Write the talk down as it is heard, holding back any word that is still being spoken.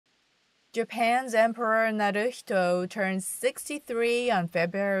Japan's Emperor Naruhito turned 63 on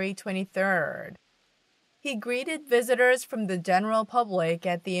February 23rd. He greeted visitors from the general public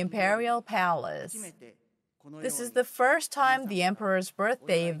at the Imperial Palace. This is the first time the emperor's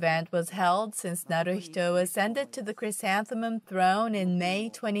birthday event was held since Naruhito ascended to the chrysanthemum throne in May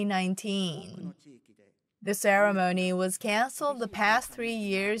 2019. The ceremony was cancelled the past 3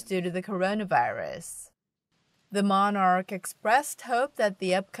 years due to the coronavirus. The monarch expressed hope that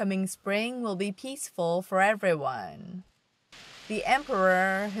the upcoming spring will be peaceful for everyone. The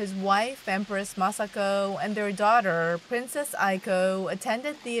emperor, his wife Empress Masako, and their daughter Princess Aiko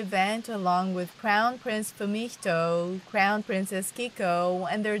attended the event along with Crown Prince Fumihito, Crown Princess Kiko,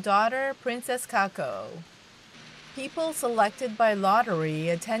 and their daughter Princess Kako. People selected by lottery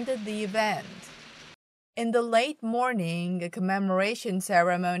attended the event. In the late morning, a commemoration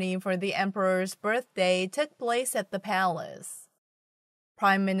ceremony for the emperor's birthday took place at the palace.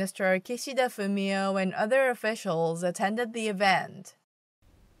 Prime Minister Kishida Fumio and other officials attended the event.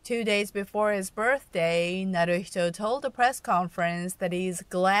 2 days before his birthday, Naruhito told a press conference that he is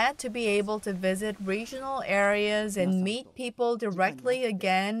glad to be able to visit regional areas and meet people directly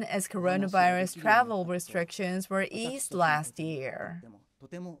again as coronavirus travel restrictions were eased last year.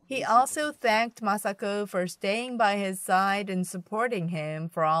 He also thanked Masako for staying by his side and supporting him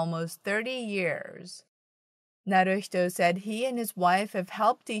for almost 30 years. Naruhito said he and his wife have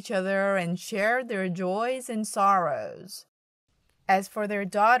helped each other and shared their joys and sorrows. As for their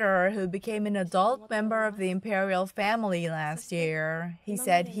daughter, who became an adult member of the imperial family last year, he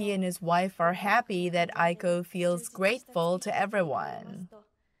said he and his wife are happy that Aiko feels grateful to everyone.